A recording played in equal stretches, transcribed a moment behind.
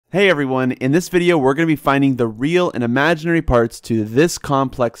Hey everyone, in this video we're going to be finding the real and imaginary parts to this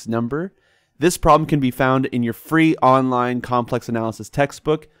complex number. This problem can be found in your free online complex analysis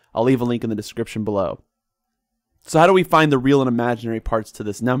textbook. I'll leave a link in the description below. So how do we find the real and imaginary parts to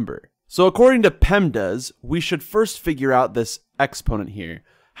this number? So according to PEMDAS, we should first figure out this exponent here.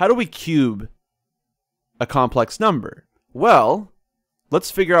 How do we cube a complex number? Well,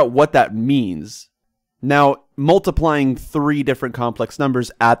 let's figure out what that means. Now, multiplying three different complex numbers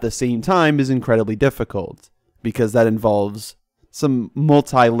at the same time is incredibly difficult because that involves some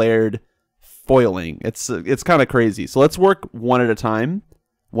multi-layered foiling. It's kind of crazy. So let's work one at a time,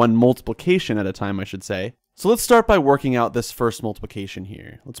 one multiplication at a time, I should say. So let's start by working out this first multiplication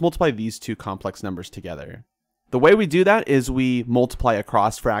here. Let's multiply these two complex numbers together. The way we do that is we multiply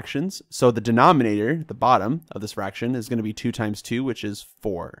across fractions. So the denominator, the bottom of this fraction, is going to be 2 times 2, which is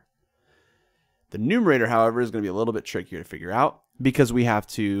 4. The numerator, however, is going to be a little bit trickier to figure out because we have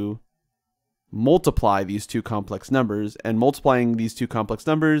to multiply these two complex numbers, and multiplying these two complex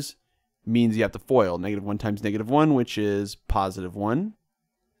numbers means you have to FOIL. -1 times -1, which is +1.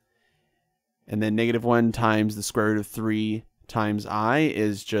 And then -1 times the square root of 3 times I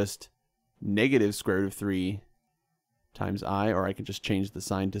is just negative square root of 3 times I, or I can just change the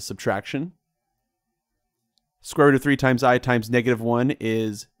sign to subtraction. Square root of 3 times I times -1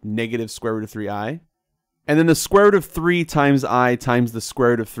 is negative square root of 3i. And then the square root of 3 times I times the square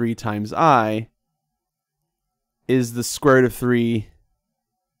root of 3 times I is the square root of 3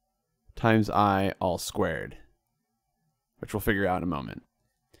 times I all squared, which we'll figure out in a moment.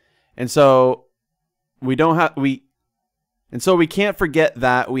 And so we can't forget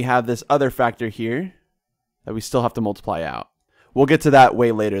that we have this other factor here that we still have to multiply out. We'll get to that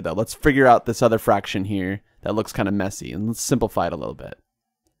way later though. Let's figure out this other fraction here that looks kind of messy, and let's simplify it a little bit.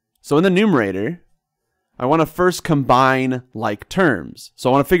 So in the numerator, I want to first combine like terms. So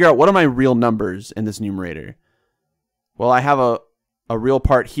I want to figure out what are my real numbers in this numerator. Well, I have a real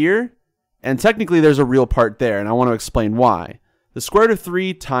part here, and technically there's a real part there, and I want to explain why. The square root of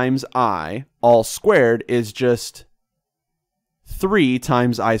 3 times I all squared is just 3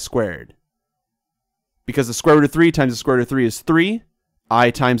 times I squared. Because the square root of 3 times the square root of 3 is 3.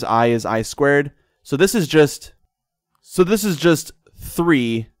 I times I is I squared. So this is just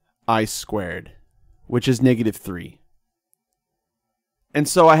 3I squared, which is -3. And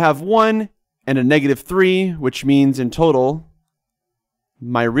so I have 1 and a -3, which means in total,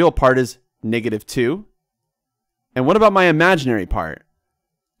 my real part is -2. And what about my imaginary part?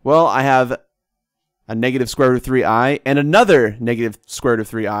 Well, I have a negative square root of 3i and another negative square root of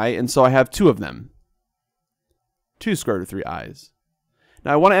 3i, and so I have 2 of them. 2 square root of 3i's.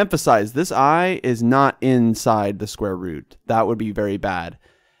 Now I want to emphasize this I is not inside the square root. That would be very bad.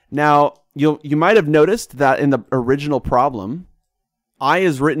 Now you might have noticed that in the original problem, I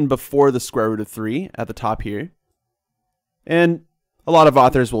is written before the square root of 3 at the top here. And a lot of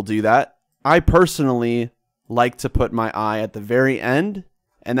authors will do that. I personally like to put my I at the very end,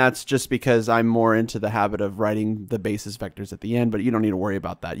 and that's just because I'm more into the habit of writing the basis vectors at the end, but you don't need to worry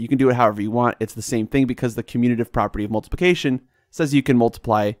about that. You can do it however you want. It's the same thing because the commutative property of multiplication says you can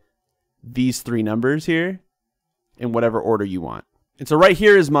multiply these 3 numbers here in whatever order you want. And so right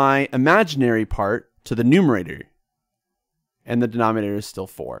here is my imaginary part to the numerator, and the denominator is still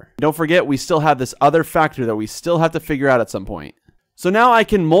 4. Don't forget, we still have this other factor that we still have to figure out at some point. So now I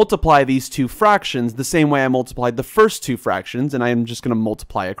can multiply these 2 fractions the same way I multiplied the first 2 fractions, and I am just going to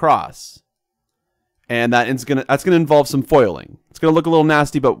multiply across. And that's going to involve some foiling. It's going to look a little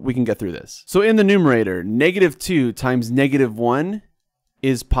nasty, but we can get through this. So in the numerator, -2 times -1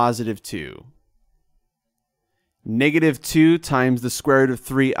 is +2. -2 times the square root of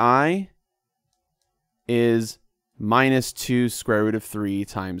 3i is -2 square root of 3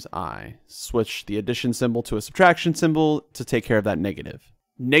 times I. Switch the addition symbol to a subtraction symbol to take care of that negative.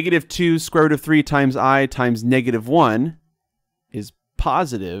 -2 square root of 3 times I times -1 is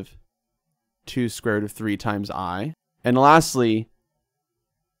 +2 square root of 3 times I. And lastly,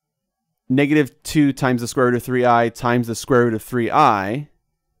 -2 times the square root of 3i times the square root of 3i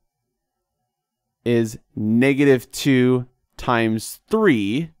is -2 times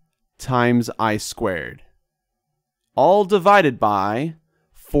 3 times I squared. All divided by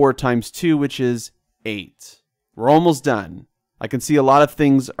 4 times 2, which is 8. We're almost done. I can see a lot of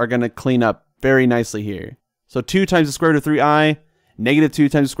things are going to clean up very nicely here. So 2 times the square root of 3i, -2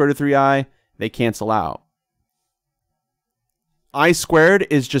 times the square root of 3i, they cancel out. I squared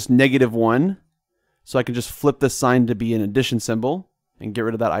is just -1, so I can just flip this sign to be an addition symbol and get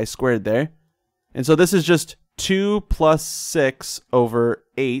rid of that I squared there. And so this is just 2 plus 6 over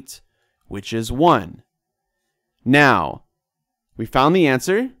 8, which is 1. Now, we found the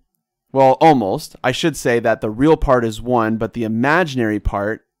answer. Well, almost. I should say that the real part is 1, but the imaginary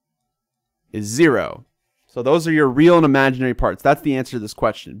part is 0. So those are your real and imaginary parts. That's the answer to this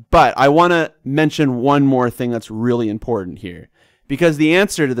question. But I want to mention one more thing that's really important here, because the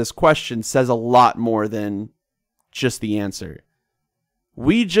answer to this question says a lot more than just the answer.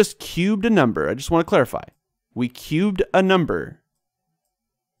 We just cubed a number. I just want to clarify. We cubed a number,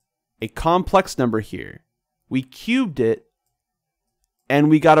 a complex number here. We cubed it, and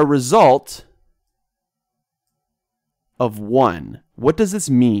we got a result of 1. What does this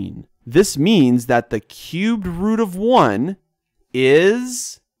mean? This means that the cubed root of 1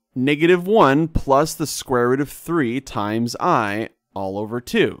 is -1 plus the square root of 3 times I all over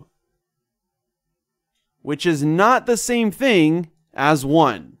 2, which is not the same thing as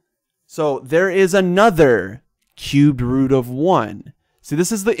 1. So there is another cubed root of 1. See,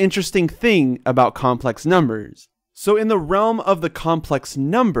 this is the interesting thing about complex numbers. So in the realm of the complex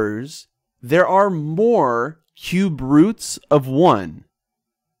numbers, there are more cube roots of 1.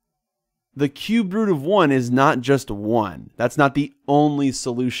 The cubed root of 1 is not just 1. That's not the only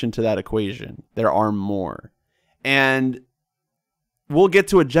solution to that equation. There are more. And we'll get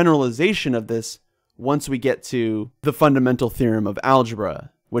to a generalization of this once we get to the fundamental theorem of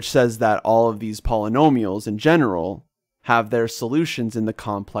algebra, which says that all of these polynomials in general have their solutions in the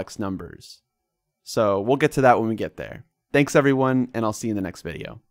complex numbers. So we'll get to that when we get there. Thanks everyone, and I'll see you in the next video.